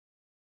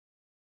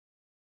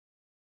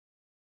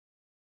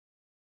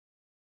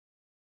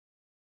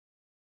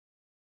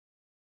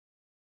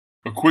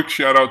A quick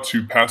shout out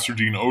to Pastor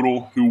Dean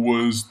Odell, who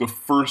was the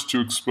first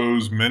to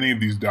expose many of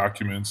these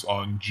documents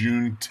on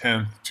June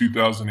 10th,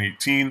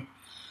 2018.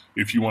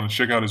 If you want to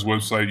check out his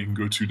website, you can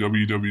go to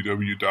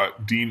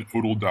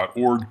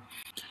www.deanodell.org.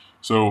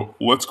 So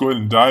let's go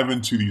ahead and dive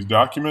into these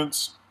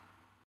documents.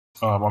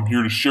 I'm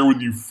here to share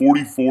with you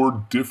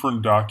 44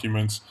 different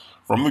documents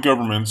from the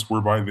governments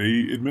whereby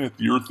they admit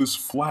the Earth is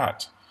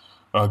flat.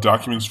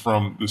 Documents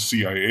from the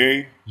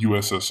CIA,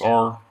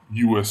 USSR,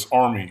 U.S.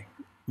 Army,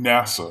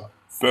 NASA,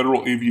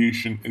 Federal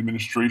Aviation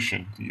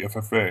Administration, the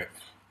FFA,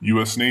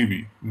 U.S.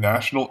 Navy,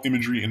 National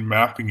Imagery and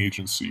Mapping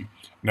Agency,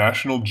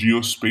 National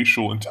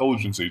Geospatial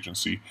Intelligence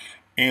Agency,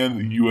 and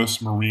the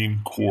U.S.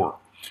 Marine Corps,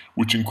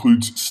 which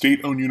includes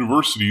state-owned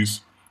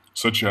universities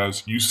such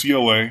as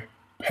UCLA,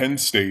 Penn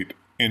State,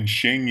 and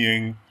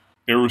Shenyang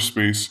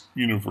Aerospace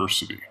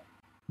University.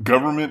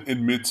 Government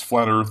admits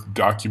flat Earth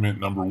document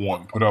number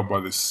 1, put out by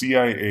the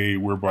CIA,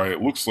 whereby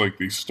it looks like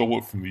they stole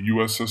it from the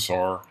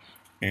USSR,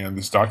 and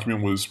this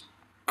document was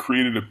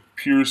created,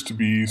 appears to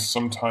be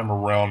sometime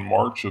around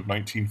March of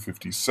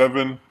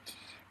 1957,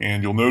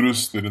 and you'll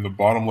notice that in the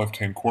bottom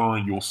left-hand corner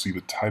you'll see the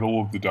title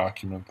of the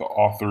document, the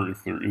author,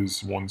 if there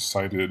is one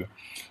cited,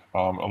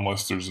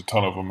 unless there's a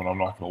ton of them, and I'm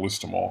not going to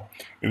list them all.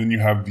 And then you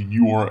have the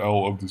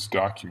URL of this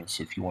document,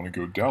 so if you want to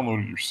go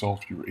download it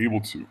yourself, you're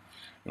able to.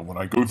 And when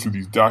I go through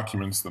these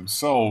documents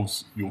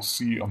themselves, you'll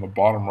see on the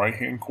bottom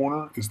right-hand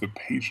corner is the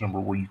page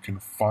number where you can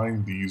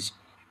find these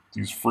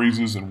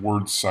phrases and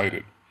words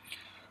cited.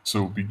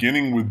 So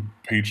beginning with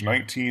page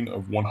 19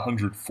 of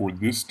 100 for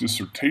this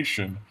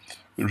dissertation,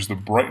 there's the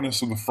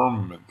brightness of the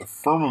firmament. The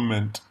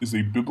firmament is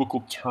a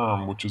biblical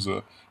term which is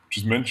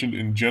mentioned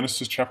in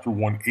Genesis chapter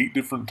 1 8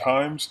 different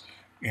times,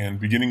 and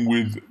beginning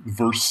with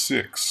verse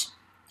 6.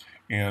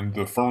 And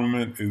the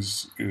firmament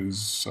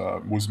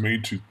was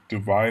made to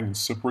divide and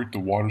separate the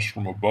waters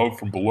from above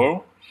from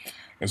below,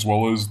 as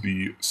well as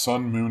the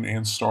sun, moon,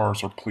 and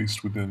stars are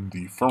placed within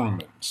the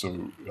firmament.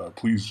 So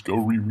please go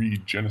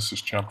reread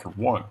Genesis chapter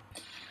 1.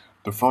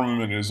 The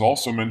firmament is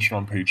also mentioned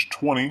on page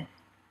 20.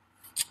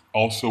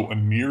 Also, a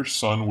near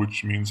sun,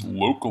 which means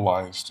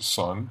localized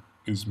sun,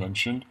 is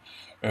mentioned.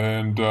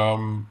 And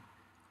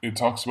it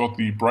talks about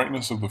the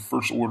brightness of the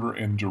first order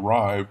and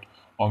derived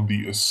on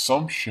the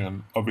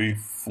assumption of a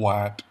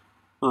flat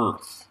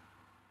Earth,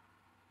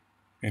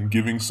 and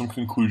giving some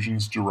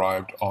conclusions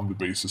derived on the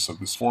basis of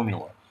this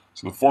formula.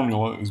 So the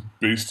formula is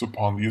based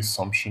upon the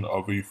assumption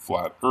of a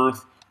flat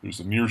Earth. There's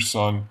a near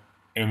sun,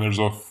 and there's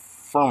a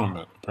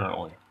firmament,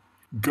 apparently.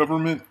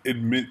 Government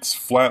admits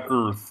flat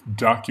Earth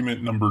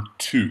document number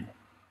 2,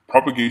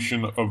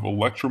 propagation of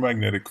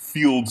electromagnetic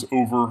fields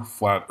over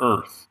flat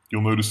Earth.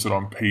 You'll notice that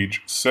on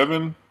page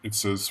 7, it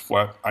says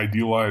flat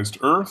idealized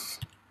Earth.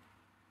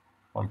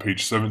 On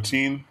page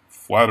 17,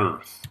 flat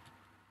Earth.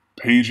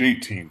 Page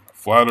 18,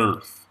 flat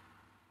Earth.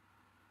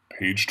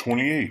 Page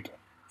 28,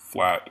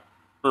 flat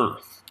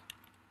Earth.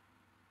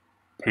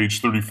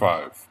 Page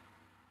 35,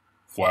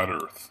 flat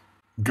Earth.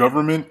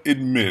 Government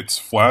admits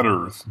flat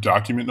Earth,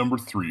 document number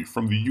 3,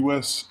 from the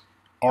U.S.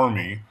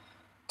 Army,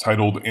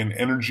 titled An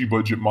Energy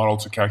Budget Model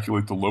to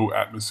Calculate the Low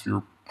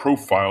Atmosphere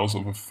Profiles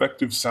of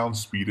Effective Sound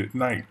Speed at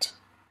Night.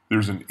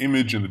 There's an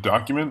image in the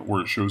document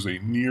where it shows a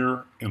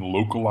near and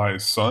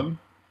localized sun,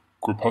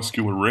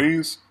 corpuscular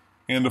rays,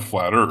 and a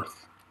flat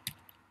Earth.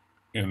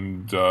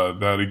 And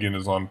that again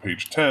is on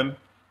page 10.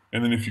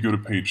 And then if you go to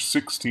page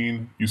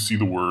 16, you see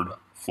the word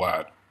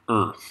flat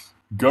Earth.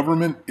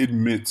 Government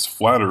admits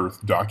flat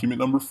Earth, document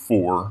number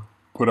 4,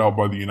 put out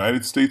by the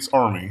United States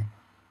Army,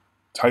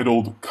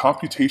 titled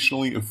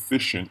Computationally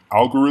Efficient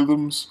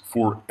Algorithms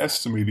for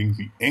Estimating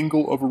the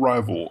Angle of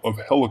Arrival of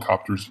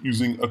Helicopters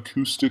Using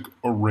Acoustic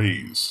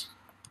Arrays.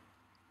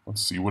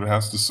 Let's see what it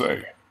has to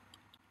say.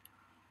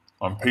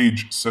 On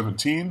page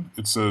 17,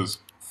 it says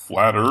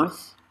flat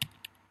Earth.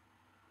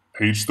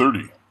 Page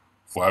 30,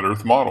 flat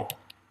Earth model.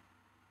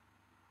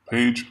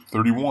 Page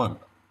 31,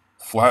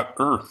 flat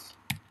Earth.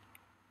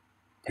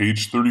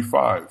 Page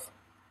 35,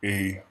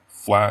 a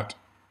flat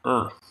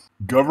Earth.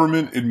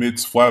 Government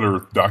admits flat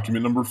Earth,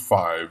 document number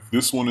 5.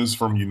 This one is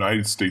from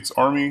United States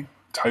Army,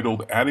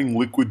 titled Adding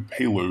Liquid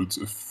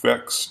Payloads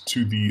Effects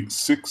to the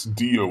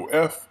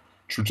 6DOF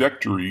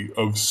Trajectory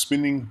of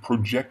Spinning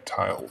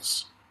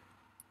Projectiles.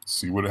 Let's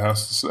see what it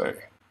has to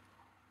say.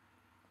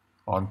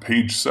 On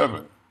page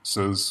 7, it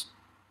says,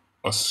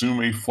 assume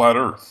a flat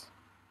Earth.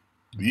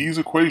 These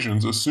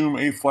equations assume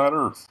a flat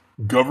Earth.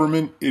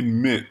 Government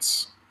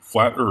admits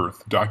flat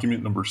Earth,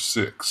 document number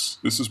 6.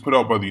 This is put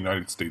out by the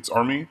United States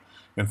Army.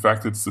 In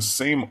fact, it's the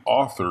same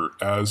author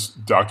as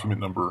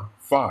document number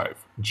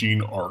 5,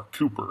 Gene R.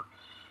 Cooper.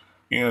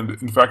 And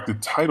in fact, the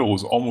title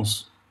is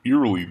almost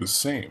eerily the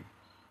same.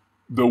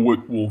 Though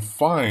what we'll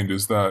find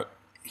is that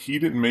he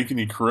didn't make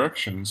any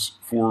corrections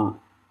for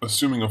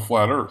assuming a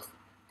flat Earth.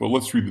 But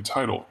let's read the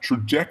title.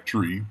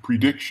 Trajectory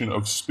Prediction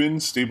of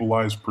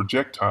Spin-Stabilized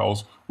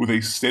Projectiles with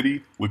a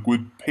Steady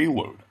Liquid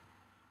Payload.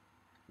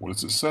 What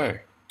does it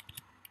say?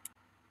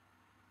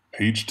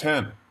 Page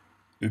 10.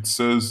 It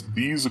says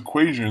these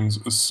equations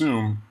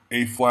assume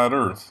a flat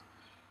Earth.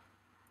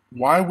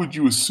 Why would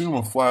you assume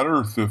a flat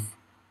Earth if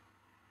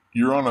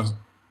you're on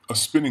a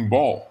spinning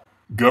ball?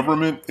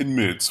 Government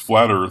admits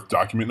flat Earth,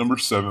 document number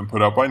 7,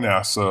 put out by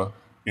NASA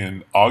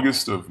in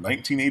August of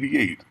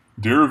 1988.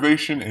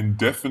 Derivation and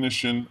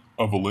definition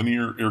of a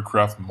linear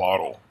aircraft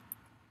model.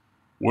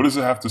 What does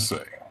it have to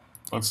say?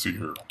 Let's see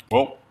here.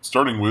 Well,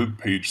 starting with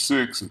page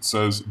 6, it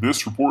says,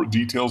 this report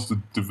details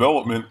the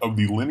development of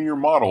the linear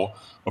model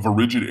of a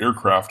rigid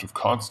aircraft of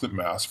constant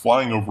mass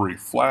flying over a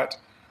flat,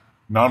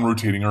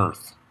 non-rotating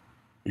Earth.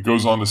 It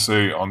goes on to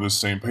say on this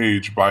same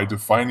page, by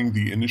defining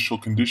the initial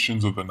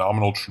conditions of the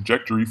nominal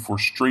trajectory for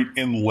straight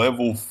and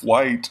level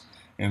flight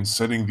and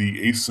setting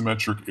the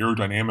asymmetric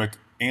aerodynamic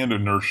and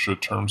inertia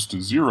terms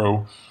to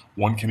 0,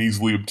 one can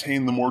easily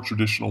obtain the more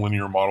traditional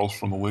linear models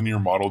from the linear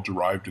model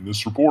derived in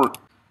this report.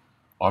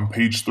 On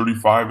page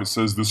 35, it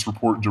says this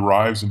report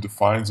derives and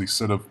defines a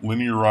set of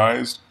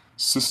linearized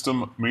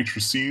system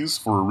matrices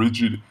for a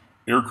rigid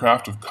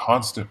aircraft of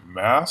constant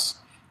mass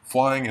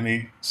flying in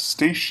a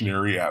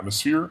stationary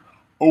atmosphere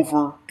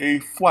over a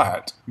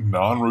flat,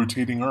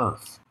 non-rotating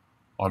Earth.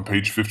 On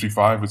page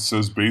 55, it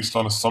says based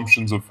on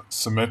assumptions of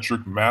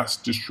symmetric mass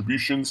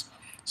distributions,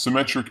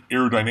 symmetric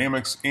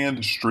aerodynamics,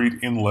 and straight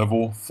and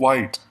level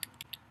flight.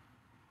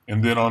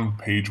 And then on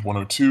page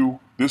 102,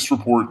 this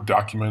report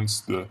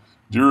documents the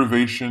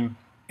derivation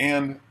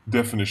and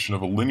definition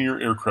of a linear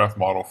aircraft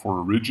model for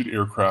a rigid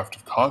aircraft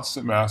of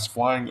constant mass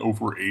flying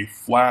over a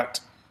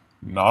flat,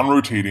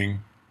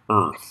 non-rotating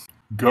Earth.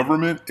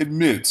 Government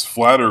admits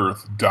flat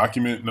Earth,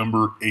 document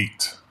number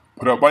 8,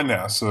 put out by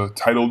NASA,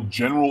 titled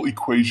General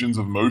Equations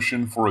of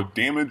Motion for a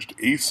Damaged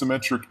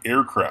Asymmetric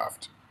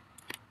Aircraft.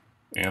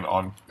 And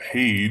on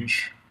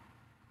page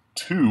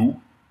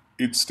 2,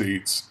 it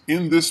states,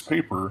 in this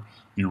paper,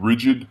 the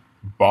rigid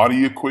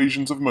body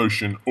equations of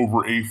motion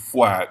over a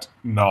flat,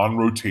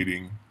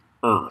 non-rotating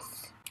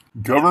Earth.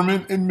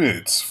 Government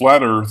admits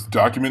flat Earth,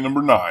 document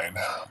number 9,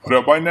 put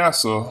out by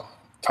NASA,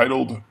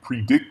 titled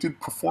Predicted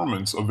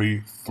Performance of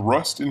a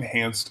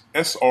Thrust-Enhanced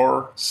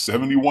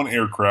SR-71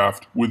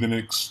 Aircraft with an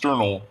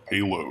External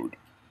Payload.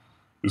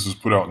 This was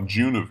put out in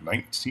June of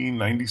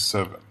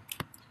 1997.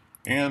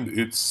 And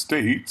it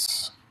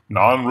states,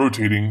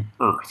 non-rotating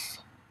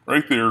Earth.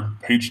 Right there,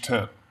 page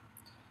 10.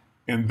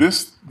 And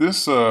this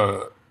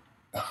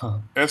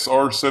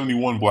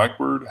SR-71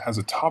 Blackbird has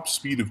a top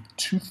speed of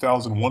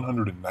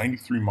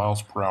 2,193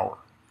 miles per hour.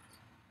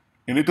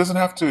 And it doesn't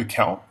have to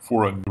account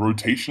for a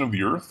rotation of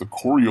the Earth, the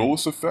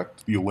Coriolis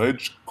effect, the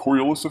alleged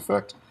Coriolis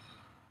effect,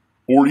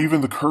 or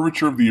even the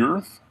curvature of the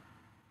Earth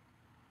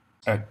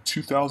at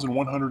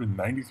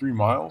 2,193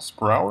 miles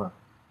per hour.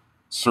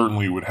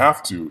 Certainly it would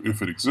have to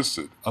if it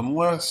existed,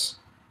 unless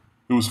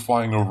it was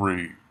flying over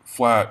a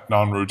flat,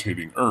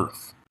 non-rotating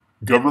Earth.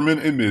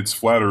 Government admits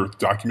flat Earth,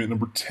 document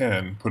number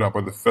 10, put out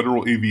by the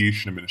Federal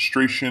Aviation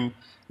Administration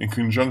in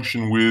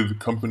conjunction with a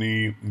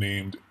company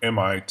named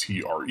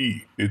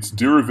MITRE. It's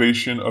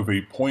derivation of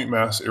a point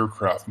mass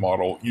aircraft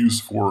model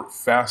used for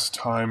fast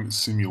time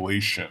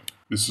simulation.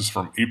 This is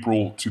from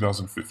April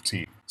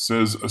 2015. It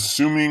says,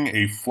 assuming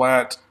a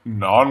flat,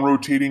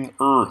 non-rotating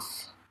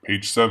Earth,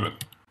 page 7.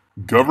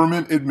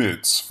 Government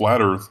admits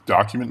flat Earth,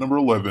 document number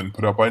 11,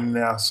 put out by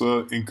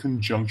NASA in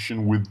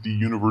conjunction with the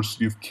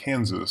University of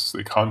Kansas.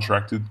 They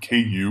contracted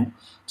KU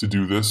to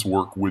do this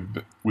work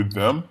with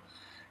them,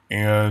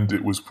 and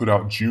it was put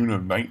out June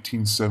of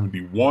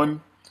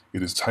 1971.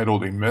 It is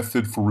titled A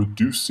Method for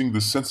Reducing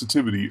the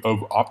Sensitivity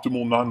of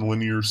Optimal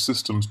Nonlinear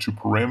Systems to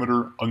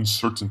Parameter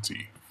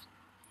Uncertainty.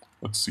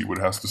 Let's see what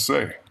it has to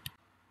say.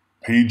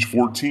 Page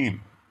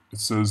 14. It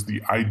says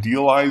the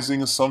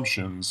idealizing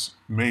assumptions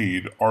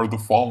made are the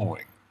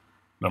following.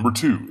 Number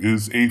 2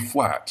 is a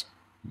flat,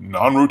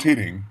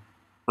 non-rotating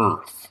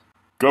Earth.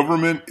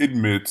 Government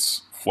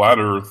admits flat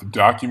Earth,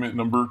 document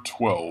number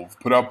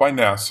 12, put out by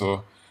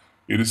NASA.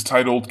 It is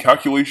titled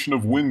Calculation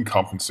of Wind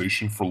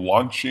Compensation for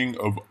Launching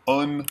of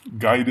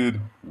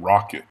Unguided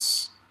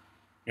Rockets.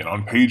 And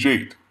on page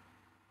 8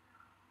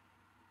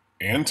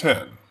 and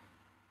 10,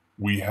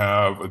 we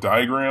have a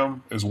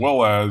diagram as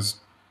well as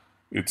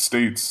it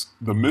states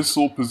the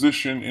missile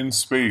position in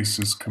space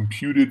is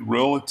computed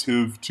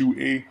relative to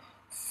a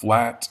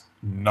flat,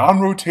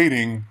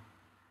 non-rotating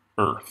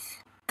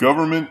Earth.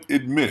 Government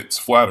admits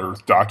flat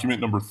Earth, document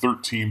number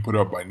 13, put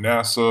out by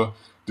NASA,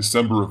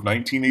 December of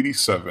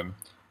 1987,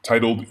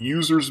 titled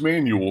User's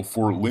Manual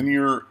for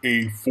Linear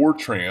A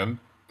Fortran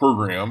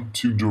Program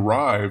to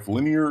Derive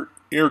Linear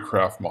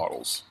Aircraft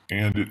Models.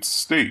 And it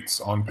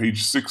states on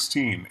page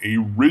 16, a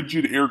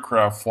rigid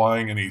aircraft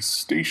flying in a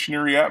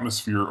stationary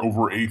atmosphere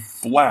over a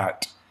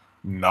flat,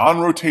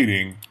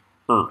 non-rotating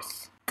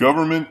Earth.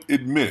 Government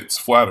admits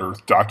flat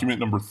Earth, document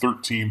number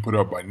 13, put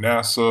out by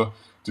NASA,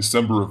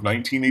 December of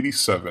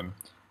 1987,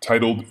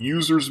 titled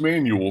User's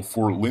Manual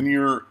for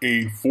Linear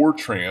A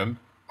Fortran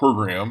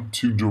Program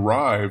to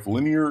Derive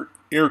Linear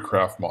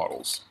Aircraft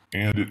Models.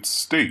 And it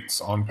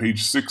states on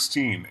page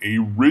 16, a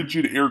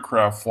rigid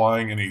aircraft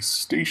flying in a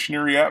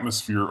stationary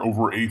atmosphere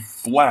over a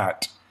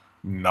flat,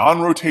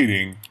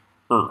 non-rotating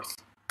Earth.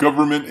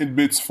 Government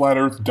admits flat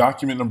Earth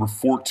document number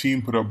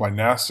 14 put out by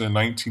NASA in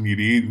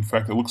 1988. In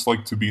fact, it looks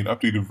like to be an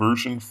updated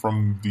version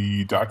from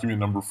the document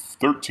number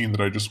 13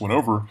 that I just went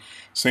over.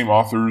 Same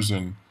authors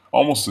and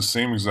almost the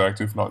same exact,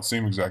 if not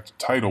same exact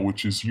title,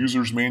 which is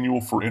User's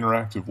Manual for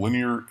Interactive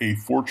Linear, a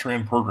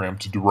Fortran program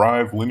to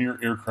derive linear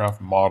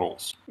aircraft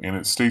models. And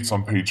it states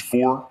on page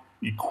 4,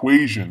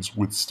 equations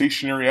with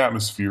stationary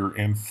atmosphere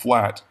and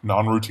flat,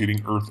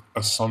 non-rotating Earth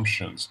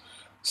assumptions.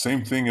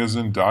 Same thing as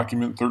in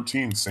document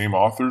 13, same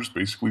authors,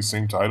 basically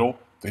same title.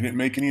 They didn't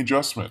make any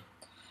adjustment.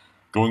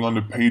 Going on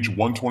to page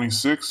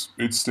 126,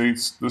 it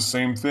states the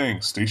same thing,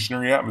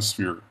 stationary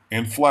atmosphere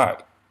and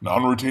flat,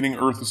 non-rotating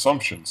Earth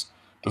assumptions.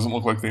 Doesn't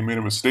look like they made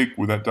a mistake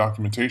with that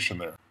documentation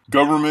there.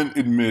 Government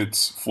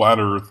admits flat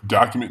Earth,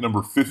 document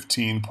number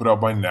 15 put out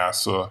by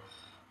NASA.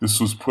 This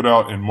was put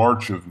out in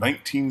March of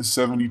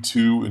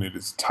 1972 and it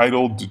is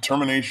titled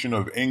Determination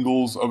of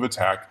Angles of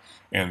Attack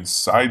and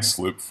Side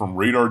Slip from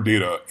Radar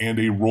Data and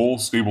a Roll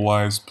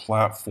Stabilized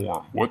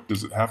Platform. What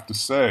does it have to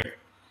say?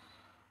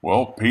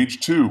 Well, page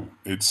 2,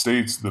 it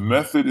states the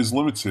method is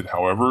limited,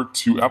 however,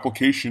 to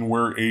application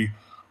where a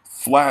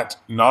flat,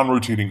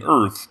 non-rotating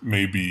Earth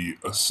may be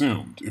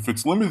assumed. If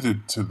it's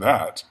limited to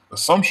that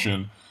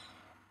assumption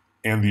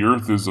and the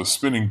Earth is a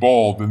spinning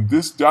ball, then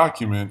this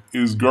document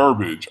is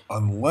garbage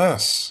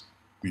unless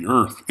the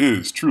Earth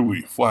is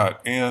truly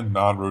flat and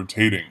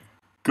non-rotating.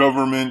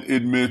 Government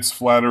admits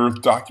flat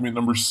Earth document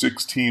number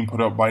 16 put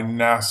out by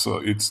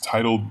NASA. It's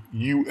titled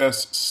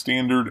U.S.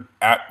 Standard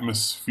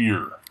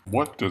Atmosphere.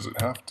 What does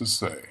it have to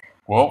say?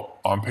 Well,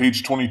 on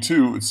page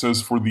 22, it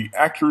says for the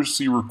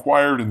accuracy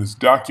required in this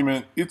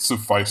document, it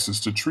suffices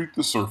to treat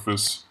the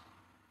surface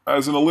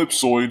as an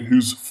ellipsoid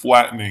whose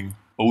flattening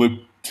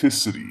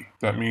ellipticity.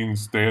 That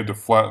means they had to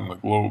flatten the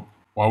globe.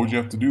 Why would you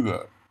have to do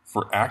that?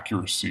 For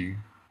accuracy,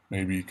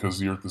 maybe because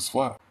the Earth is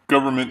flat.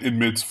 Government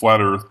admits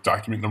flat Earth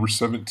document number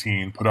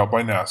 17 put out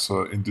by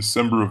NASA in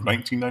December of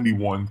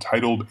 1991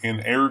 titled An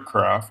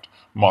Aircraft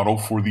Model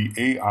for the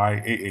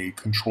AIAA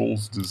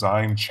Controls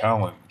Design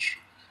Challenge.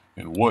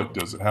 And what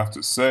does it have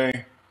to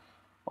say?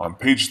 On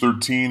page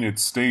 13 it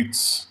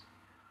states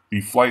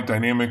the flight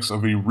dynamics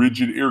of a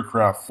rigid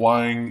aircraft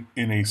flying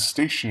in a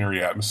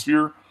stationary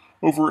atmosphere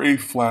over a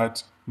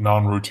flat,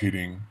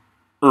 non-rotating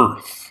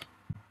Earth.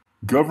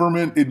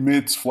 Government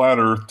admits flat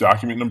Earth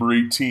document number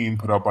 18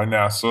 put out by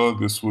NASA.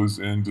 This was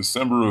in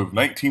December of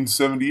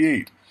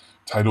 1978,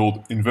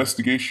 titled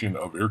Investigation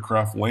of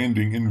Aircraft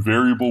Landing in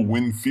Variable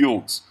Wind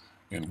Fields.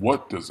 And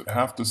what does it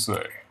have to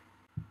say?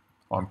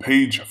 On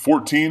page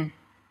 14,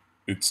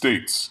 it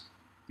states,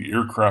 the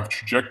aircraft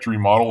trajectory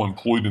model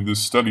employed in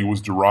this study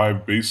was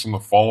derived based on the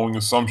following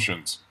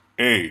assumptions.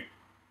 A,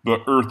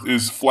 the Earth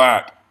is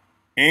flat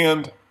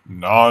and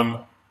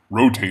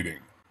non-rotating.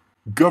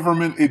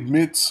 Government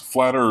admits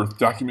flat Earth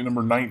document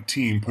number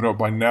 19 put out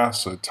by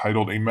NASA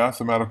titled A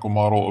Mathematical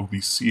Model of the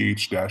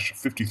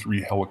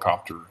CH-53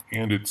 Helicopter,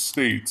 and it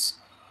states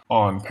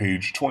on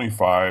page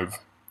 25,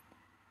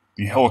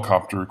 the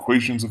helicopter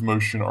equations of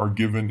motion are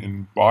given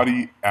in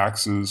body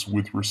axes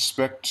with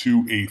respect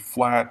to a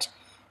flat,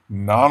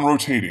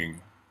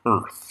 non-rotating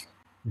Earth.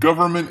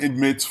 Government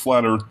admits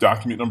flat Earth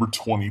document number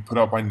 20 put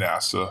out by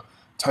NASA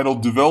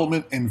titled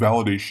Development and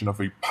Validation of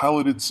a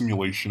Piloted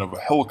Simulation of a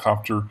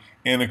Helicopter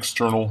and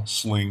External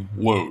Sling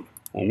Load.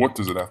 Well, what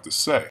does it have to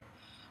say?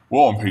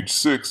 Well, on page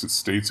 6, it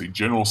states a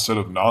general set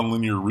of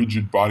nonlinear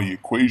rigid body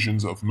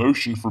equations of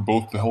motion for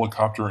both the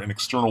helicopter and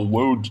external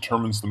load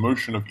determines the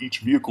motion of each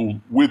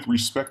vehicle with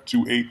respect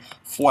to a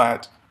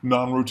flat,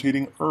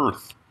 non-rotating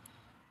Earth.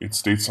 It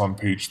states on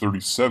page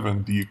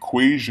 37, the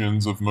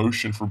equations of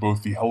motion for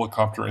both the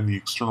helicopter and the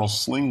external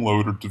sling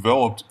load are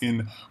developed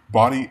in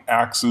body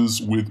axes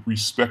with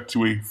respect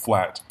to a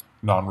flat,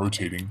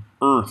 non-rotating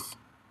Earth.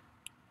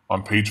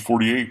 On page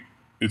 48,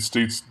 it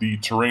states the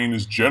terrain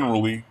is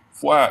generally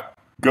flat.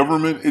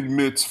 Government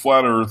admits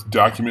flat Earth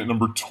document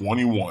number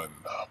 21,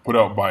 put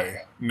out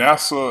by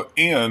NASA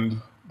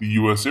and the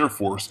U.S. Air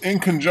Force in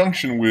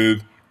conjunction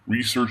with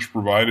research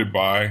provided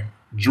by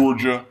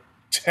Georgia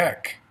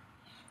Tech.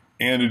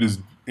 And it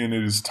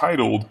is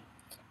titled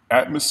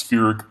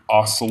Atmospheric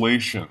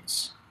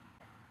Oscillations.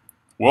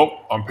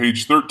 Well, on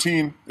page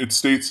 13, it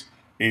states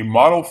a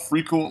model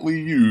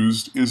frequently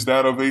used is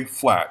that of a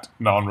flat,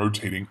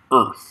 non-rotating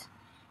Earth.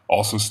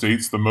 Also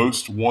states the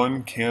most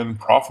one can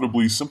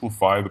profitably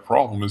simplify the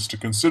problem is to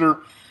consider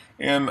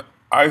an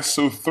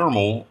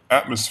isothermal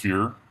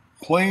atmosphere,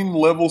 plane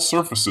level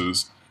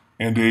surfaces,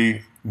 and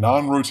a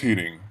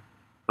non-rotating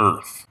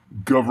Earth.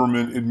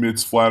 Government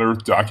admits flat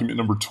Earth document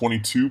number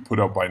 22 put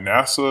out by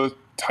NASA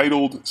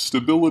titled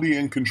Stability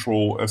and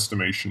Control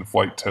Estimation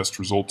Flight Test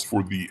Results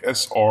for the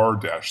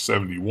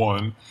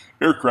SR-71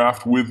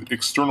 aircraft with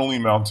externally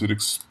mounted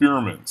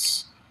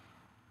experiments.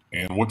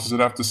 And what does it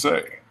have to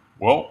say?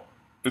 Well,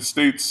 it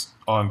states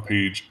on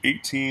page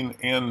 18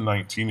 and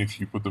 19, if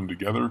you put them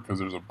together, because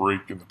there's a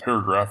break in the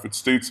paragraph, it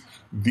states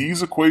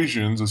these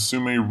equations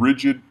assume a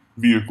rigid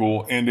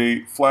vehicle and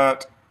a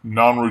flat,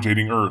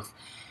 non-rotating Earth.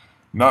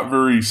 Not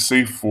very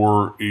safe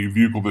for a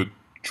vehicle that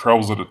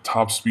travels at a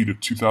top speed of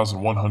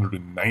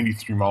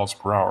 2,193 miles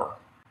per hour.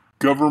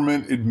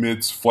 Government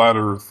admits flat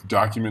Earth,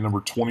 document number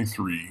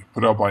 23,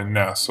 put out by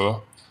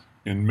NASA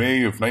in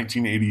May of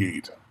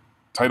 1988,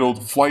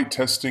 titled Flight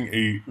Testing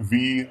a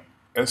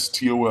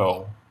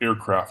VSTOL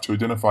Aircraft to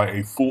Identify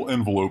a Full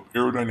Envelope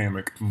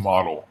Aerodynamic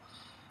Model.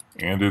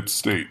 And it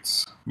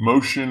states,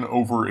 Motion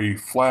over a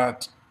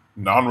flat,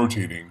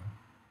 non-rotating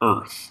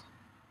Earth,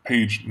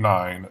 page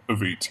 9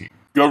 of 18.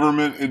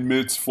 Government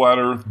admits flat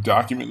Earth,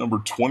 document number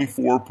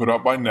 24, put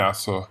out by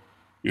NASA.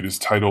 It is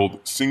titled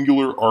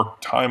Singular Arc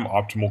Time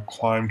Optimal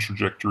Climb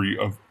Trajectory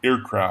of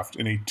Aircraft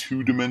in a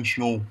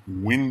Two-Dimensional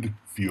Wind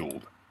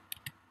Field.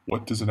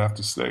 What does it have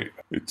to state?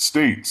 It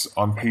states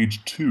on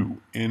page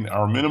 2, in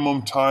our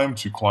minimum time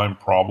to climb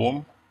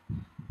problem,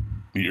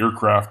 the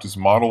aircraft is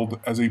modeled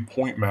as a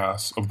point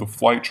mass of the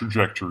flight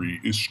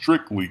trajectory is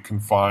strictly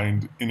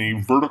confined in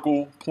a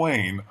vertical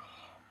plane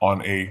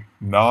on a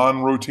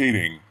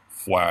non-rotating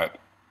flat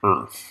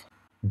Earth.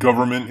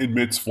 Government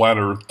admits flat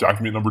Earth,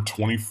 document number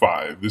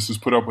 25. This is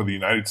put out by the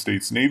United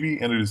States Navy,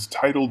 and it is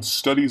titled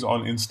Studies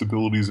on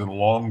Instabilities in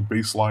Long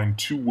Baseline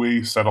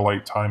Two-Way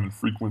Satellite Time and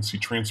Frequency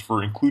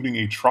Transfer, including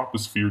a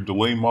Troposphere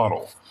Delay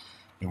Model.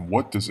 And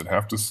what does it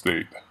have to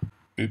state?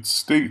 It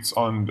states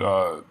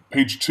on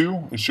page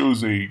 2, it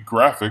shows a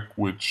graphic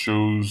which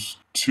shows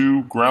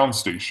two ground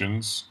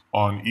stations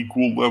on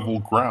equal level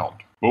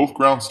ground. Both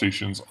ground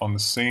stations on the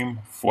same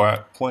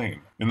flat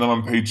plane. And then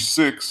on page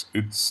 6,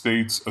 it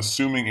states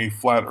assuming a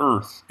flat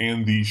Earth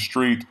and the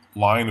straight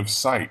line of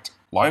sight.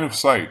 Line of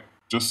sight,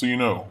 just so you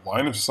know,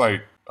 line of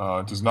sight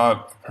does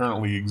not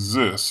apparently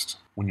exist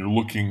when you're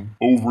looking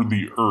over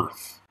the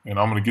Earth. And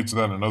I'm going to get to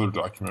that in another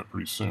document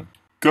pretty soon.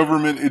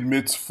 Government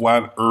admits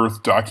flat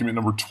Earth, document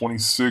number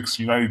 26,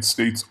 United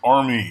States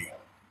Army.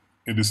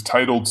 It is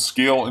titled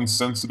Scale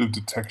Insensitive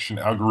Detection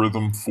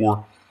Algorithm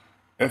for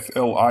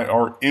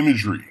FLIR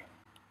Imagery.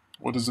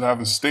 What does it have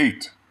to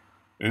state?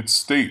 It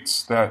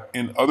states that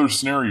in other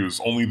scenarios,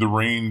 only the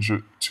range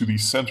to the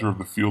center of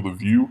the field of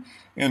view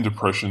and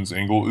depression's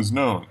angle is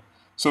known,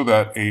 so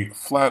that a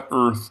flat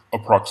Earth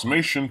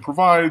approximation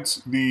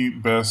provides the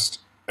best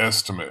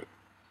estimate.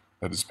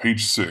 That is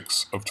page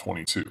 6 of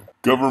 22.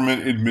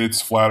 Government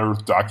admits flat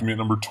Earth, document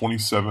number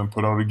 27,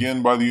 put out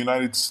again by the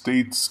United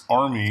States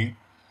Army,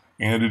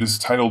 and it is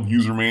titled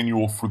User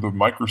Manual for the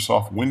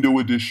Microsoft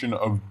Windows edition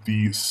of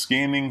the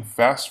Scanning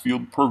Fast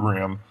Field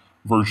Program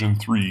version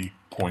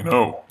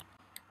 3.0.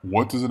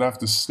 What does it have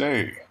to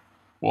say?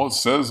 Well, it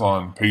says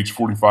on page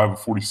 45 of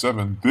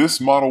 47,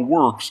 this model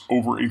works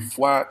over a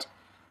flat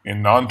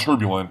and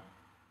non-turbulent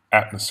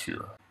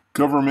atmosphere.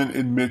 Government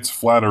admits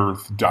flat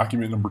Earth,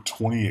 document number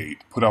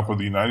 28, put out by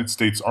the United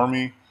States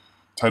Army,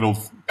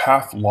 titled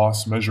Path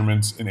Loss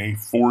Measurements in a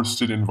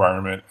Forested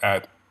Environment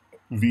at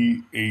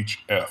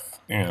VHF.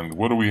 And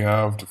what do we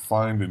have to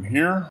find in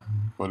here?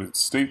 But it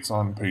states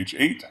on page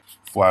 8,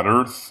 flat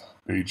Earth,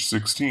 page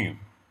 16,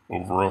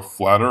 over a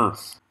flat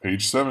Earth,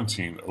 page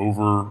 17,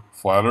 over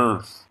flat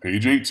Earth,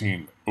 page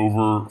 18,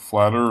 over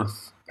flat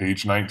Earth,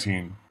 page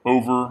 19,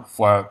 over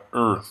flat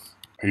Earth,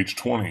 page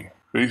 20,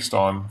 based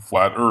on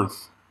flat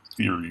Earth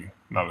theory,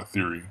 not a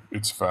theory,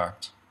 it's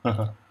fact.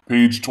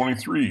 Page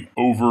 23,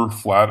 over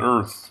flat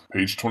Earth,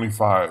 page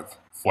 25,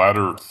 flat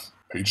Earth,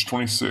 page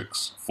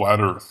 26,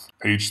 flat Earth,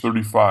 page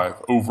 35,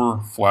 over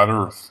flat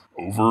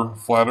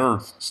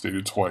Earth,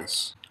 stated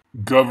twice.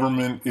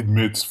 Government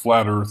admits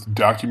flat Earth,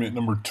 document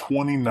number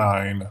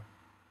 29.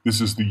 This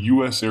is the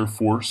U.S. Air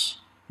Force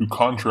who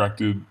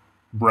contracted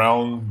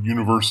Brown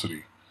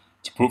University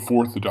to put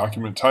forth the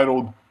document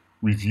titled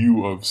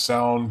Review of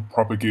Sound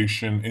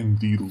Propagation in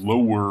the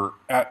Lower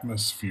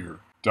Atmosphere,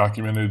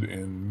 documented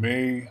in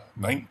May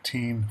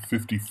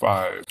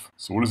 1955.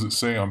 So what does it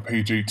say on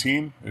page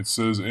 18? It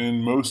says,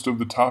 in most of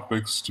the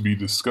topics to be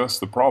discussed,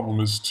 the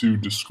problem is to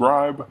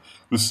describe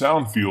the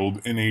sound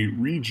field in a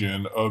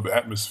region of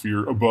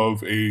atmosphere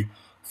above a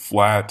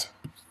flat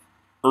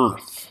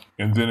Earth.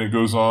 And then it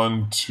goes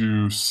on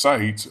to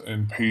cite,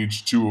 in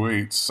page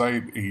 208,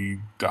 cite a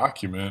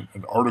document,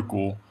 an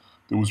article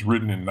that was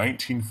written in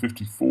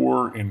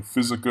 1954 in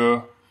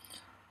Physica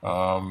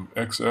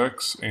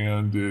XX,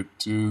 and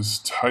it is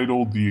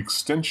titled The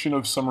Extension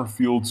of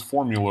Summerfield's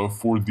Formula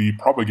for the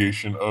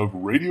Propagation of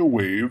Radio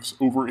Waves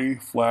Over a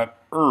Flat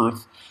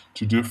Earth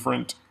to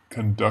Different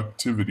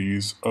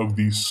Conductivities of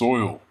the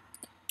Soil.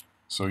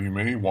 So you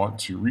may want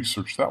to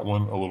research that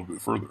one a little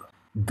bit further.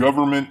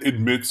 Government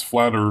admits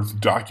flat Earth,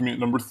 document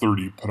number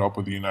 30, put out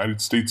by the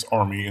United States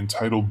Army,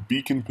 entitled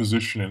Beacon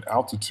Position and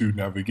Altitude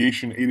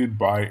Navigation Aided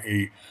by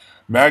a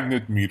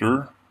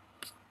Magnetometer,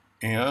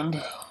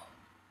 and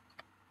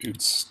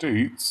it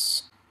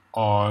states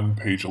on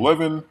page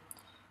 11,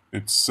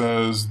 it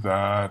says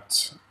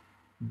that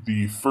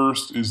the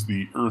first is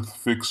the Earth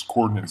Fixed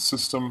Coordinate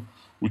System,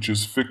 which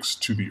is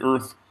fixed to the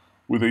Earth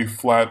with a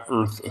flat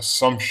Earth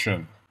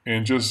assumption.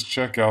 And just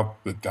check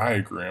out the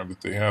diagram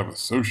that they have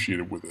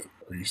associated with it.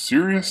 Are you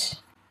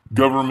serious?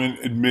 Government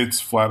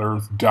admits flat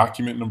Earth,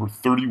 document number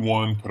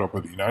 31, put out by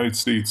the United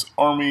States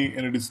Army,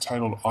 and it is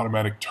titled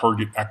Automatic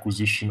Target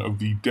Acquisition of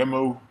the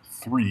Demo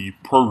 3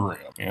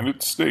 program. And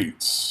it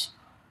states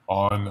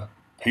on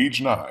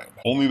page 9,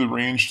 only the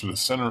range to the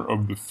center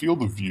of the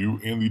field of view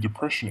and the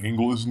depression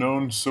angle is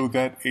known, so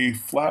that a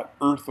flat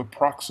Earth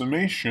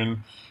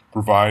approximation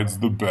provides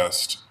the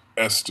best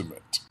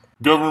estimate.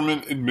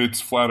 Government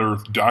admits flat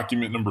Earth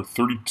document number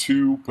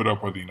 32 put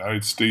out by the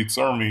United States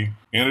Army,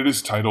 and it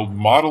is titled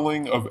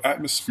Modeling of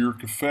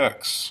Atmospheric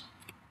Effects.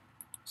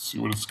 Let's see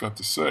what it's got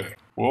to say.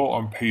 Well,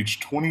 on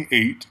page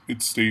 28,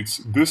 it states,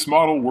 this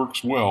model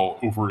works well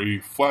over a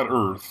flat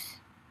Earth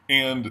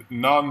and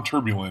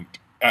non-turbulent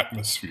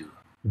atmosphere.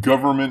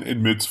 Government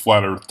admits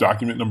flat Earth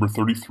document number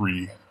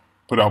 33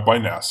 put out by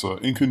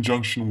NASA in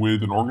conjunction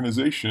with an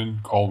organization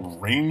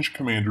called Range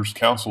Commanders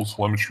Council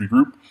Telemetry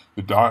Group.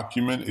 The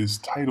document is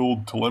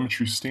titled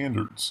Telemetry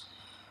Standards.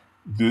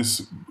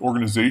 This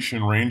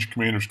organization, Range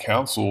Commanders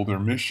Council, their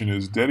mission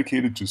is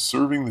dedicated to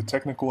serving the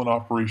technical and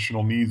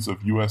operational needs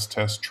of U.S.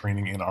 test,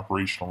 training, and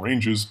operational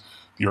ranges.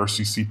 The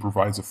RCC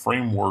provides a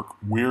framework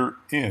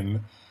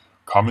wherein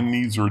common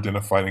needs are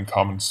identified and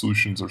common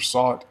solutions are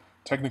sought,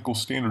 technical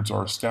standards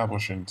are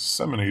established and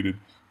disseminated,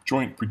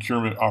 joint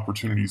procurement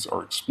opportunities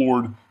are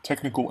explored,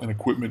 technical and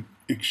equipment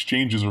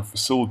exchanges are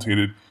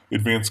facilitated,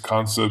 advanced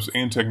concepts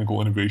and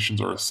technical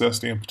innovations are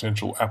assessed, and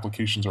potential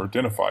applications are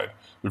identified.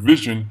 Their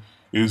vision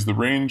is the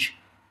Range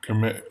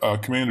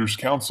Commanders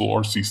Council,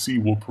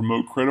 RCC, will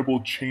promote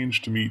credible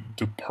change to meet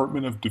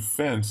Department of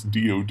Defense,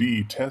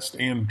 DoD, test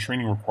and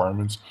training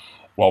requirements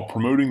while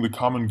promoting the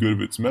common good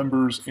of its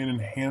members and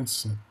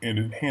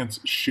enhance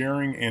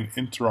sharing and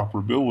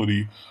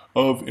interoperability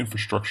of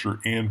infrastructure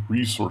and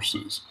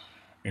resources.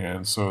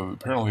 And so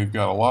apparently they've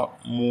got a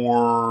lot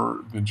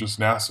more than just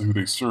NASA who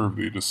they serve.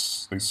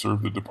 They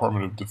serve the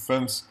Department of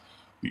Defense,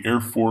 the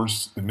Air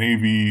Force, the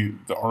Navy,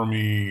 the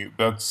Army.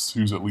 That's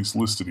who's at least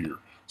listed here.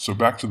 So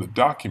back to the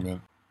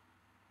document,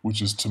 which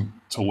is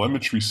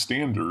telemetry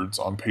standards,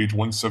 on page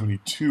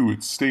 172,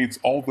 it states,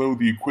 although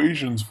the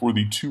equations for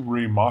the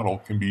two-ray model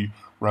can be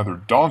rather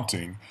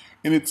daunting,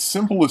 in its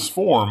simplest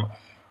form,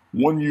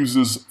 one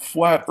uses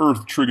flat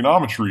Earth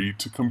trigonometry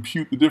to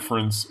compute the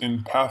difference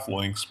in path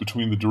lengths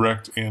between the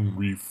direct and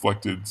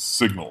reflected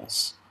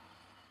signals.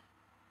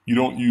 You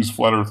don't use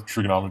flat Earth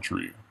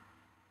trigonometry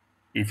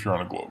if you're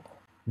on a globe.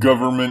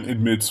 Government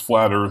admits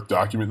flat Earth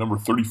document number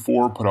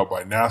 34 put out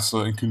by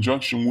NASA in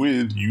conjunction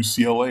with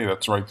UCLA,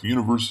 that's right, the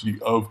University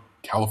of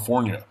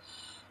California.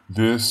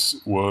 This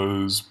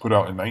was put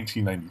out in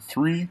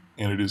 1993,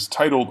 and it is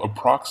titled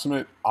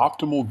Approximate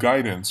Optimal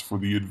Guidance for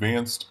the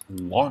Advanced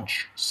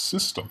Launch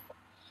System.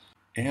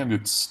 And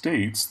it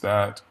states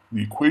that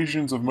the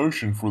equations of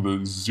motion for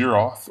the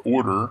zeroth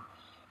order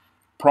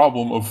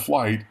problem of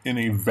flight in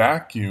a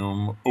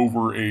vacuum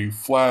over a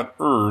flat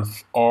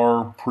Earth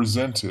are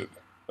presented.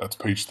 That's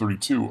page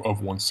 32 of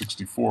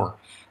 164.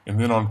 And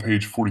then on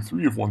page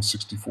 43 of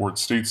 164, it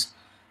states,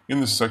 in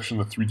this section,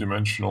 the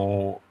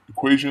three-dimensional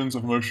equations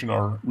of motion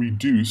are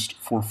reduced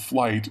for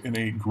flight in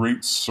a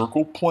great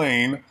circle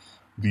plane,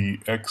 the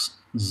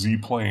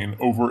XZ plane,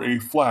 over a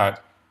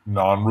flat,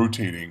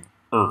 non-rotating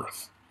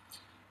Earth.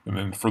 And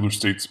then further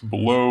states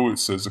below, it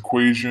says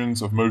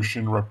equations of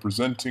motion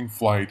representing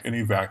flight in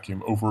a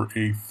vacuum over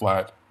a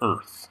flat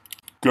Earth.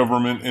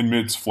 Government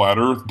admits flat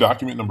Earth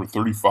document number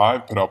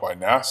 35 put out by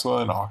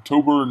NASA in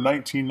October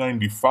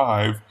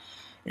 1995,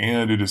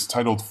 and it is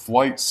titled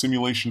Flight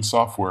Simulation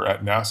Software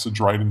at NASA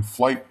Dryden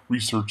Flight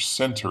Research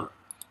Center.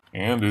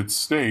 And it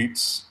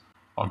states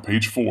on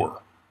page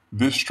 4,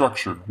 this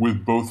structure,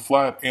 with both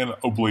flat and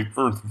oblate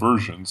Earth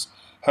versions,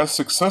 has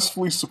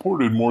successfully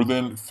supported more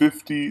than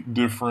 50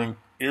 different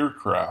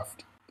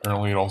aircraft.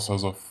 Apparently it also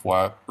has a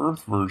flat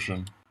Earth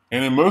version.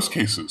 And in most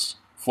cases,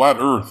 flat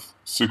Earth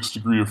 6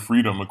 degree of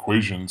freedom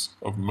equations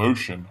of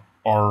motion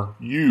are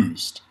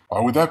used.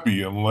 Why would that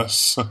be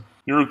unless the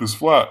Earth is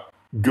flat?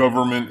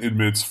 Government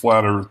admits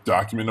flat Earth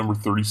document number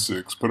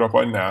 36 put out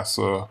by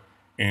NASA,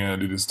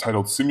 and it is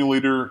titled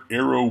Simulator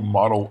Aero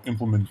Model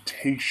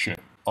Implementation.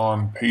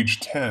 On page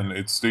 10,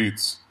 it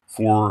states,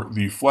 for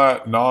the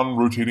flat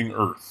non-rotating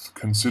Earth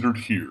considered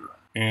here.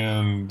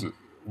 And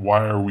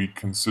why are we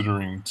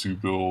considering to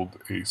build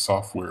a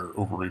software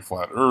over a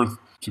flat Earth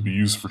to be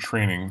used for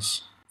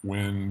trainings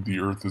when the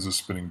Earth is a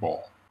spinning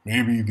ball?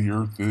 Maybe the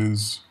Earth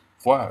is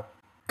flat.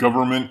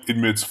 Government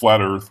admits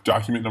flat Earth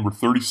document number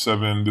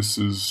 37. This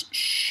is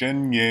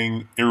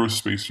Shenyang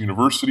Aerospace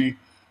University,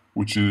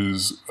 which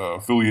is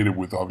affiliated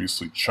with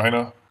obviously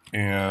China,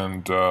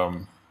 and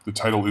the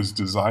title is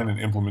Design and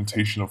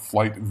Implementation of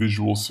Flight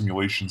Visual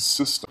Simulation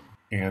System.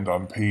 And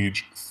on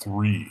page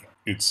 3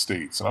 it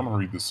states, and I'm going to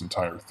read this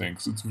entire thing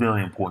because it's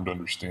very important to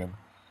understand,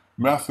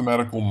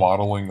 mathematical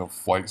modeling of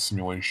flight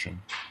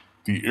simulation.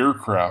 The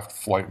aircraft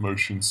flight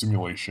motion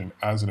simulation,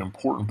 as an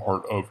important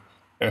part of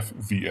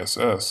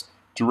FVSS,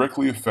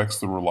 directly affects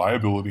the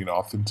reliability and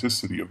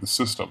authenticity of the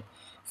system.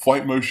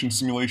 Flight motion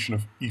simulation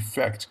of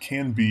effect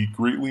can be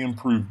greatly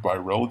improved by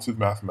relative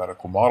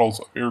mathematical models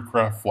of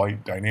aircraft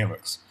flight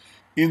dynamics.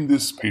 In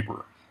this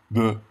paper,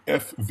 the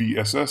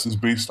FVSS is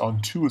based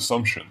on two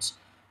assumptions.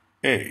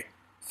 A,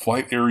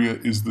 flight area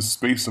is the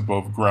space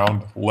above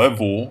ground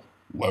level,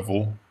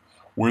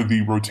 where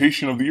the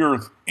rotation of the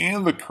Earth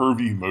and the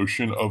curvy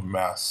motion of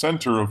mass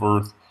center of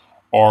Earth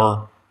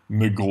are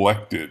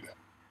neglected,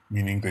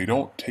 meaning they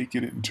don't take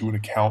it into an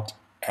account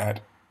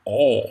at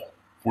all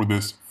for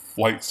this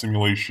flight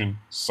simulation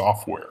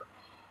software.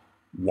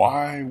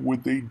 Why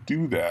would they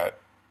do that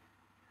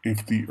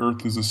if the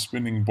Earth is a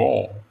spinning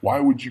ball? Why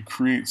would you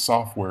create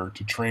software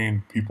to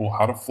train people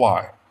how to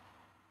fly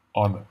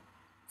on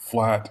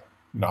flat,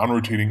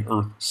 non-rotating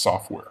Earth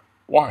software?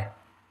 Why?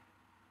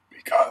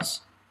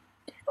 Because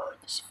the Earth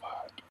is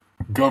flat.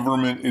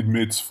 Government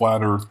admits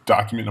flat Earth,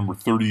 document number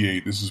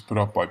 38. This is put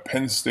up by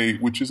Penn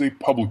State, which is a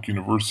public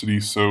university,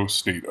 so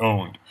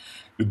state-owned.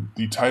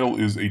 The title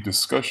is A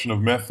Discussion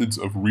of Methods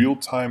of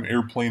Real-Time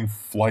Airplane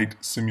Flight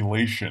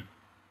Simulation.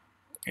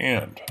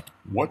 And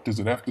what does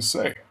it have to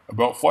say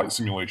about flight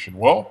simulation?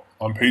 Well,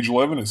 on page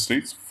 11 it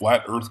states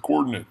flat Earth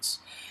coordinates.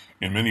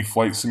 In many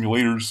flight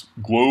simulators,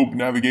 globe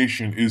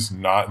navigation is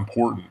not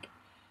important.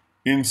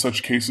 In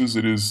such cases,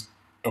 it is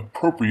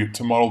appropriate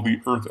to model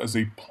the Earth as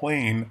a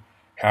plane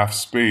half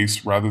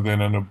space rather than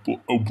an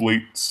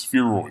oblate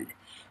spheroid.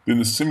 Then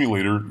the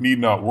simulator need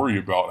not worry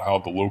about how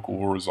the local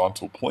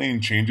horizontal plane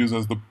changes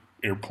as the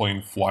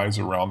airplane flies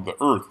around the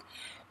Earth,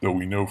 though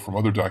we know from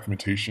other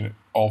documentation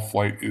all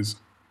flight is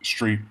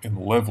straight and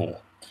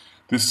level.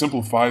 This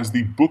simplifies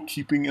the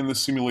bookkeeping in the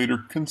simulator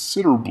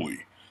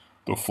considerably.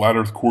 The flat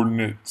Earth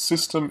coordinate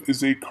system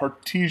is a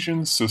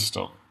Cartesian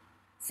system.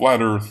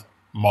 Flat Earth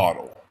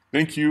model.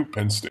 Thank you,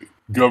 Penn State.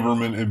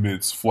 Government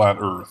admits flat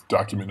Earth,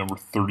 document number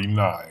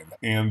 39.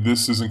 And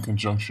this is in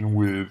conjunction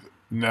with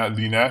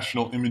the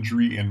National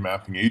Imagery and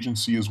Mapping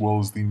Agency as well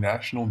as the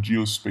National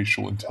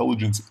Geospatial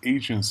Intelligence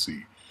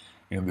Agency.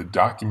 And the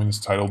document is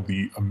titled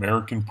The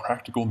American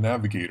Practical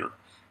Navigator,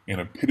 an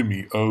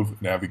Epitome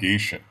of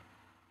Navigation.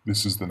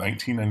 This is the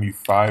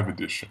 1995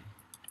 edition.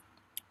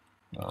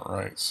 All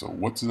right, so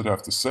what does it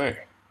have to say?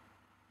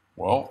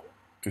 Well,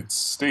 it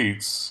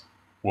states,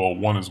 well,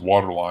 one is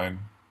waterline.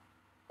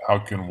 How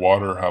can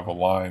water have a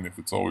line if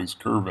it's always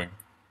curving?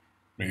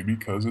 Maybe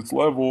because it's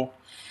level.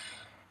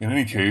 In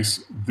any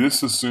case,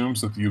 this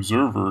assumes that the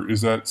observer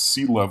is at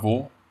sea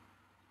level.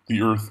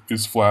 The Earth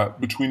is flat.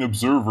 Between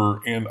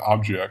observer and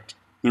object,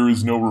 there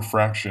is no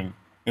refraction,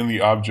 and the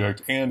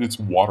object and its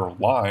water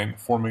line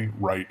form a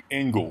right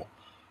angle.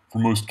 For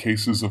most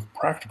cases of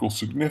practical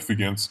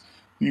significance,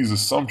 these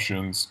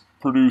assumptions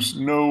produce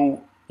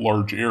no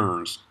large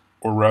errors,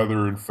 or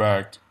rather, in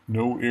fact,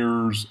 no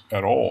errors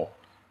at all.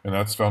 And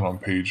that's found on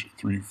page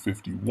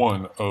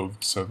 351 of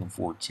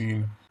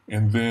 714.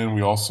 And then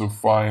we also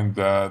find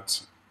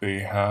that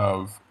they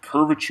have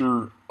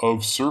curvature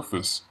of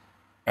surface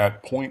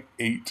at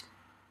 0.8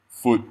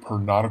 foot per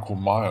nautical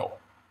mile,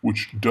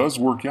 which does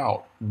work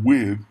out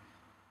with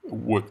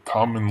what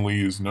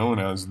commonly is known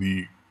as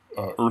the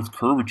Earth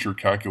curvature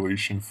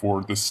calculation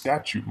for the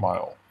statute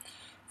mile.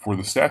 For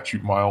the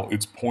statute mile,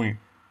 it's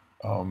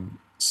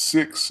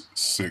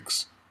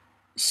 0.666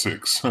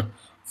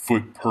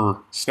 foot per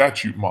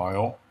statute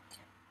mile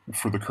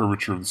for the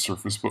curvature of the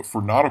surface, but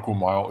for nautical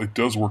mile, it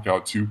does work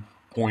out to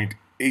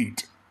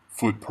 0.8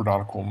 foot per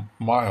nautical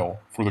mile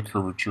for the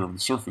curvature of the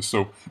surface.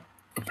 So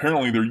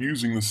apparently they're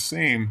using the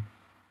same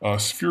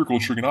spherical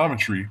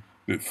trigonometry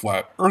that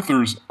flat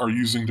earthers are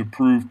using to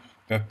prove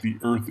that the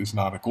Earth is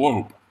not a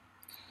globe.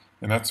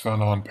 And that's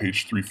found on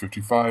page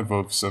 355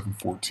 of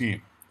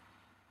 714.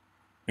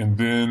 And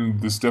then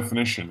this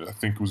definition, I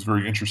think, was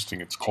very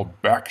interesting. It's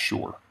called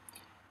backshore.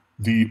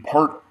 The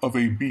part of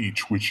a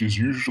beach which is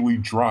usually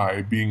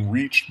dry being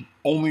reached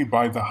only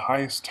by the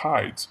highest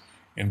tides,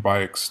 and by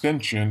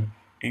extension,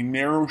 a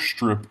narrow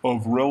strip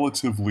of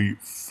relatively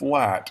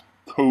flat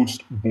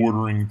coast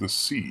bordering the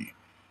sea.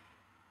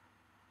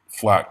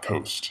 Flat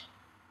coast.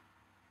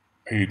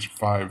 Page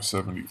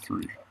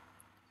 573.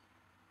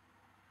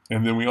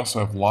 And then we also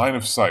have line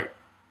of sight.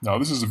 Now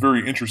this is a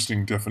very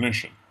interesting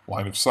definition.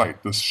 Line of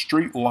sight, the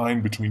straight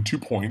line between 2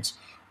 points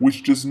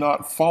which does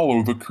not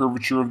follow the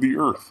curvature of the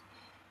Earth.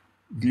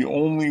 The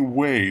only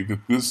way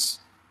that this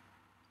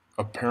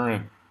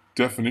apparent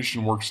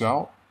definition works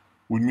out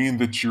would mean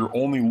that you're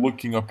only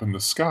looking up in the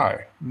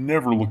sky,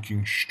 never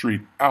looking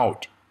straight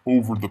out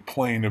over the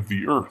plane of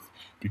the Earth.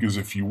 Because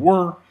if you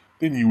were,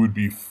 then you would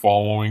be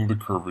following the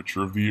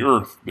curvature of the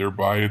Earth.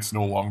 Thereby, it's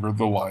no longer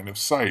the line of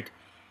sight.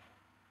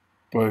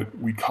 But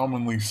we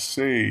commonly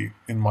say,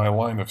 in my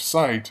line of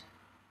sight,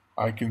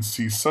 I can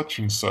see such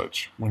and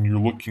such when you're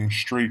looking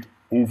straight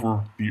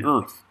over the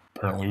Earth.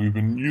 Apparently, we've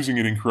been using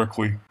it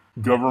incorrectly.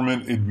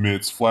 Government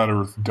admits flat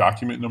Earth,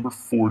 document number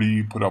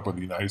 40, put out by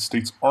the United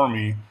States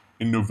Army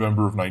in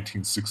November of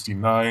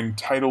 1969,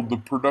 titled The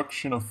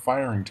Production of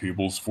Firing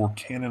Tables for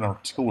Cannon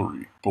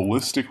Artillery,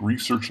 Ballistic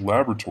Research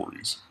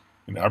Laboratories,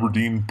 in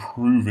Aberdeen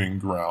Proving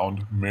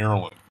Ground,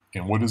 Maryland.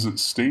 And what does it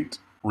state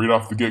right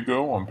off the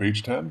get-go on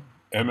page 10?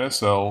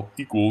 MSL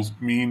equals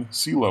mean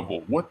sea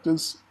level. What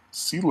does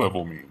sea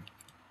level mean?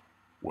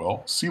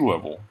 Well, sea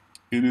level.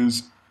 It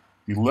is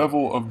the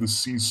level of the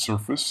sea's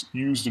surface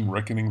used in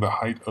reckoning the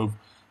height of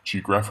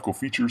geographical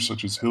features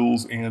such as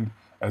hills and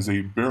as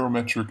a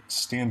barometric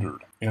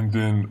standard. And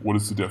then what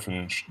is the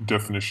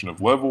definition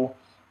of level?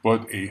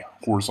 but a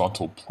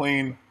horizontal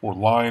plane or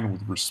line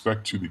with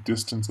respect to the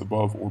distance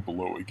above or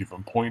below a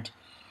given point,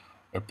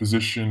 a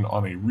position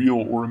on a real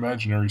or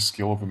imaginary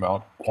scale of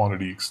amount,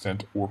 quantity,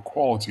 extent, or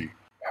quality,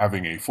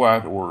 having a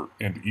flat or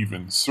and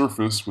even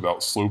surface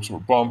without slopes or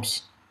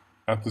bumps,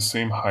 at the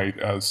same height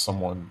as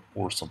someone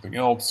or something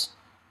else,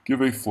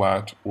 give a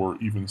flat or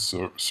even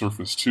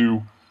surface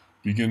to,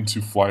 begin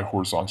to fly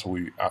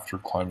horizontally after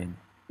climbing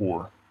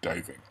or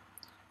diving.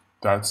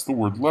 That's the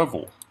word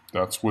level.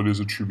 That's what is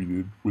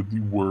attributed with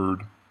the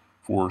word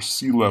for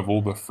sea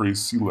level, the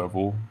phrase sea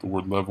level, the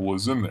word level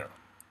is in there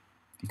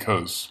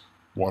because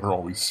water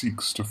always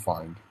seeks to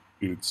find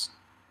its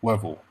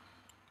level.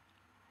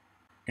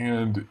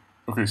 And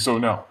okay, so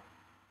now,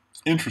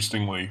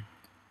 interestingly,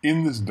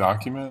 in this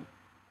document,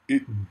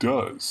 it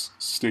does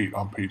state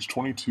on page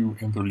 22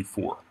 and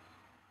 34,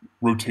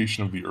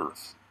 rotation of the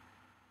Earth.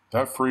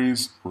 That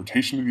phrase,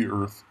 rotation of the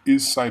Earth,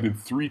 is cited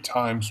 3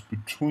 times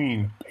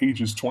between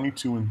pages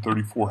 22 and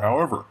 34.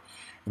 However,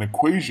 an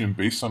equation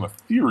based on a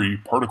theory,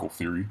 particle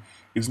theory,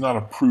 is not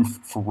a proof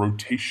for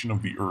rotation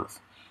of the Earth.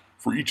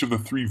 For each of the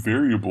 3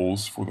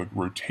 variables for the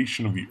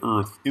rotation of the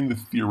Earth in the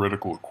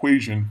theoretical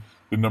equation,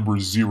 the number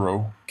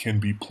 0 can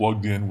be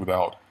plugged in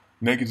without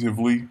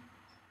negatively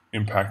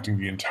impacting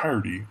the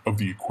entirety of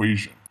the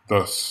equation.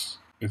 Thus,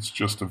 it's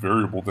just a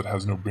variable that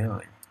has no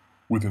bearing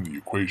within the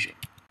equation.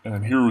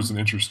 And here was an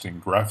interesting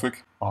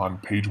graphic on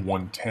page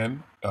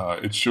 110.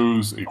 It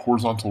shows a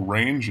horizontal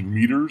range in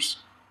meters.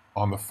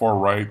 On the far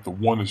right, the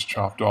 1 is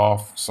chopped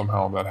off.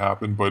 Somehow that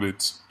happened, but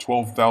it's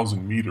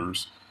 12,000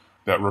 meters.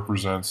 That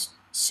represents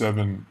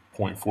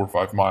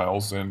 7.45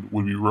 miles and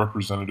would be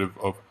representative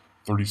of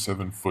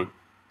 37-foot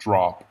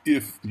drop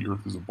if the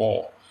Earth is a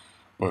ball.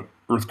 But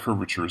Earth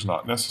curvature is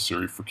not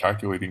necessary for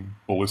calculating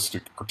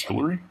ballistic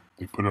artillery.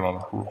 They put it on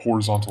a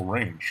horizontal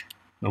range.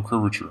 No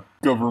curvature.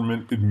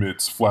 Government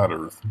admits flat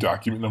Earth.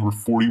 Document number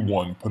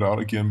 41, put out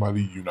again by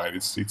the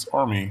United States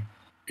Army,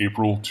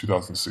 April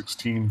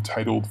 2016,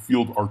 titled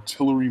Field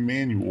Artillery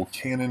Manual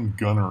Cannon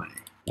Gunnery.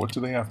 What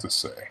do they have to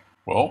say?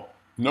 Well,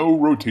 no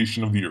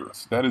rotation of the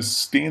Earth. That is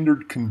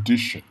standard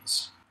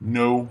conditions.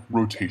 No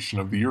rotation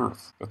of the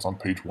Earth. That's on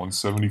page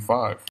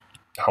 175.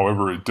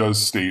 However, it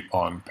does state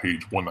on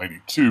page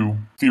 192,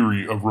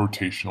 theory of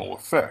rotational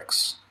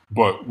effects.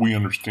 But we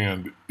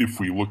understand if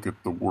we look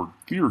at the word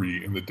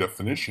theory in the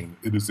definition,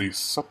 it is a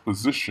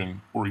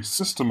supposition or a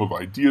system of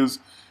ideas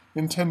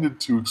intended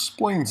to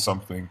explain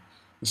something,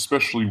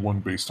 especially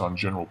one based on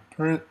general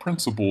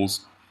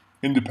principles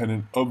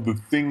independent of the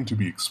thing to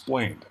be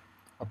explained.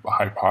 A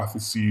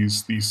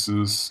hypothesis,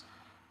 thesis,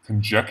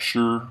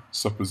 conjecture,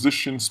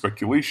 supposition,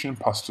 speculation,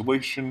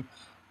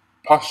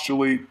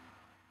 postulate,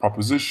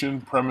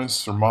 proposition, premise,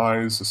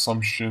 surmise,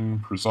 assumption,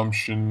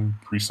 presumption,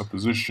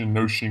 presupposition,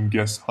 notion,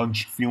 guess,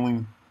 hunch,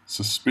 feeling,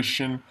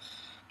 suspicion.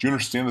 Do you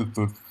understand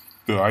that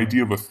the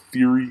idea of a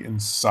theory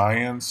in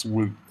science,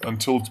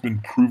 until it's been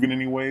proven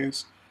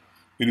anyways,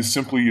 it is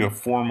simply a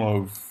form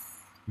of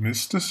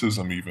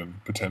mysticism even,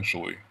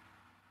 potentially.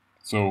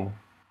 So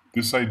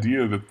this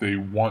idea that they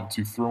want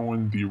to throw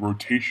in the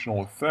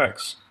rotational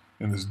effects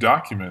in this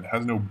document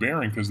has no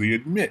bearing because they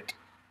admit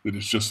that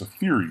it's just a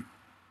theory,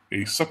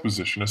 a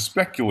supposition, a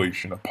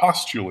speculation, a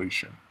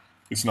postulation.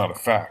 It's not a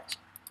fact.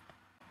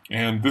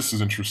 And this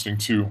is interesting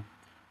too.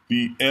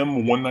 The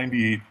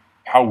M198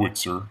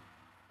 howitzer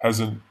has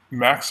a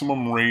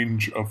maximum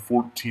range of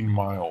 14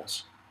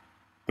 miles.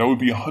 That would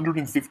be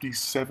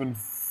 157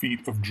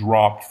 feet of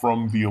drop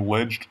from the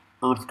alleged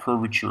Earth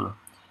curvature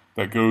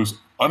that goes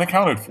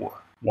unaccounted for.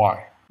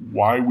 Why?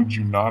 Why would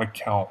you not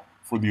account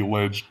for the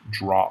alleged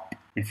drop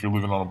if you're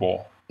living on a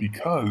ball?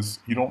 Because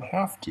you don't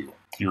have to.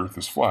 The Earth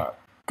is flat.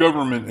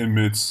 Government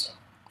admits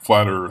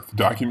flat Earth.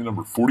 Document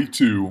number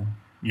 42,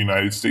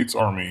 United States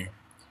Army,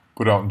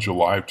 put out in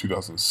July of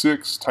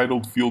 2006,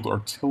 titled Field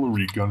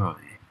Artillery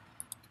Gunnery.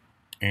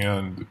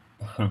 And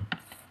I'm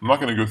not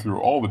going to go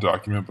through all the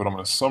document, but I'm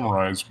going to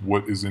summarize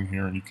what is in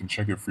here and you can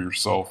check it for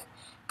yourself.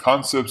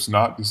 Concepts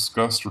not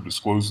discussed or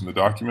disclosed in the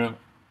document: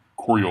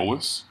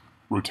 Coriolis,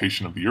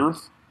 rotation of the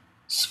Earth,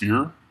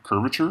 sphere,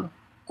 curvature,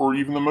 or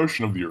even the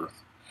motion of the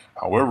Earth.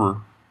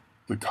 However,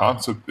 the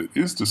concept that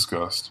is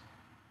discussed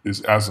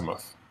is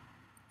azimuth.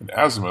 And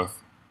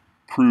azimuth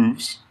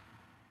proves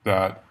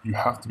that you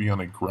have to be on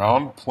a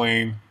ground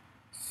plane,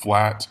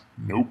 flat,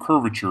 no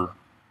curvature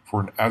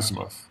for an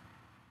azimuth.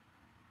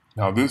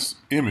 Now, this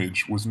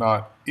image was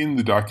not in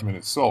the document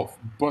itself,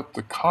 but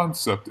the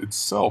concept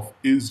itself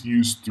is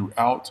used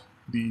throughout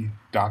the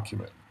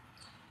document,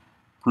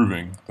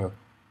 proving that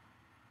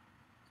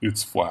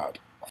it's flat.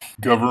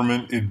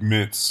 Government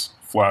admits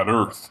flat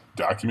Earth.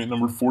 Document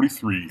number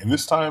 43, and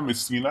this time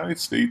it's the United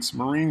States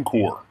Marine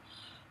Corps.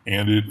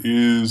 And it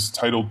is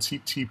titled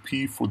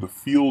TTP for the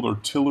Field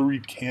Artillery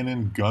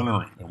Cannon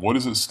Gunnery. And what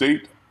does it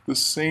state? The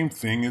same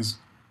thing as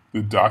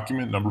the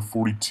document number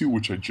 42,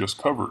 which I just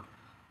covered.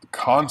 The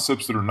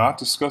concepts that are not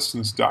discussed in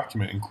this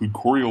document include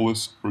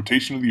Coriolis,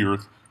 rotation of the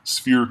Earth,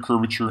 sphere,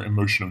 curvature, and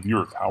motion of the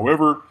Earth.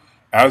 However,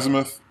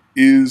 azimuth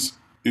is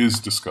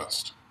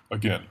discussed.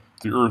 Again,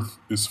 the Earth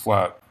is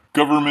flat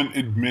Government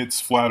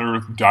admits flat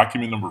Earth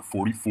document number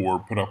 44,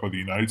 put out by the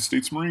United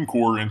States Marine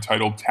Corps,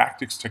 entitled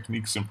Tactics,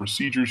 Techniques, and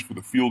Procedures for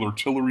the Field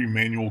Artillery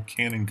Manual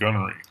Cannon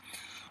Gunnery.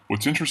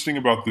 What's interesting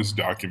about this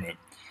document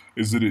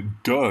is that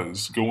it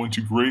does go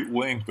into great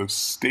length of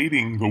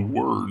stating the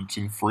words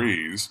and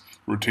phrase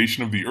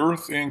rotation of the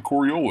Earth and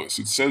Coriolis.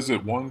 It says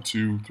it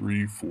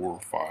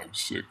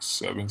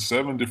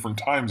 7 different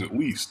times at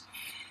least.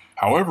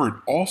 However, it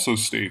also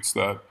states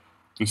that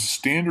the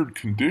standard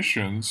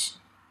conditions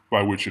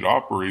by which it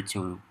operates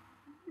or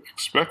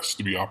expects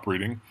to be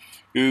operating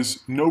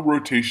is no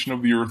rotation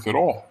of the Earth at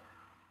all.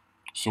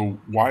 So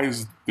why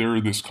is there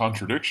this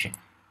contradiction?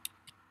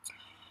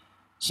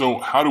 So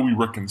how do we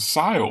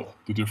reconcile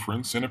the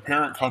difference and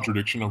apparent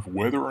contradiction of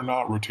whether or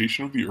not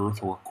rotation of the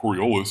Earth or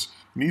Coriolis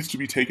needs to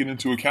be taken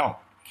into account?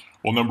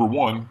 Well, number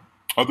one,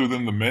 other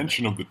than the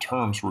mention of the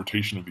terms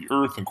rotation of the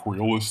Earth and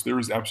Coriolis, there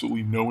is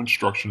absolutely no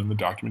instruction in the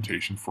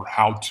documentation for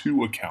how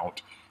to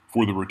account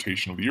for the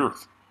rotation of the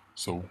Earth.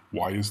 So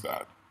why is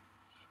that?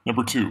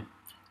 Number two,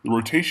 the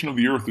rotation of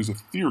the Earth is a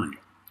theory,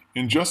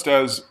 and just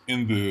as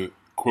in the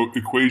quote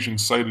equation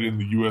cited in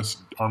the U.S.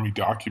 Army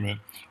document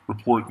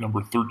report number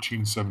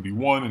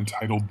 1371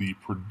 entitled The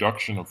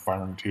Production of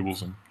Firing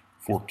Tables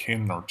for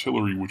Cannon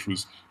Artillery, which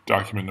was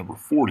document number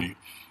 40,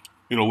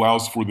 it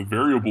allows for the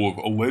variable of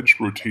alleged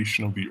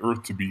rotation of the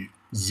Earth to be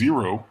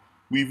 0,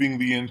 leaving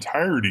the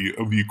entirety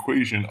of the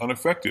equation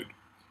unaffected.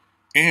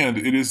 And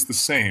it is the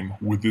same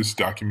with this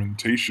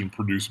documentation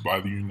produced by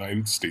the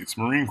United States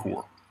Marine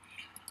Corps.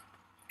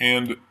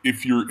 And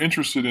if you're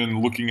interested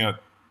in looking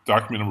at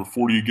document number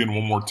 40 again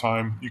one more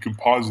time, you can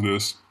pause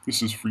this.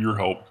 This is for your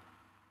help,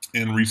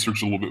 and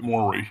research a little bit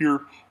more right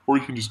here, or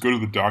you can just go to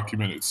the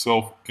document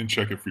itself and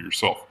check it for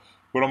yourself.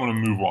 But I'm going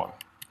to move on.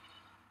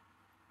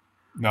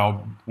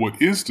 Now,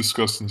 what is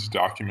discussed in this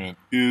document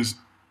is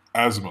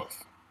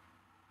azimuth,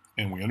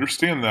 and we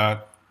understand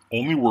that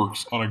only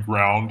works on a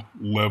ground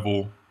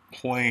level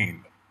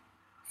plane,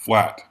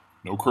 flat,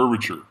 no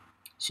curvature.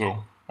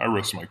 So I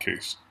rest my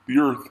case. The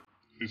Earth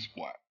is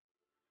flat.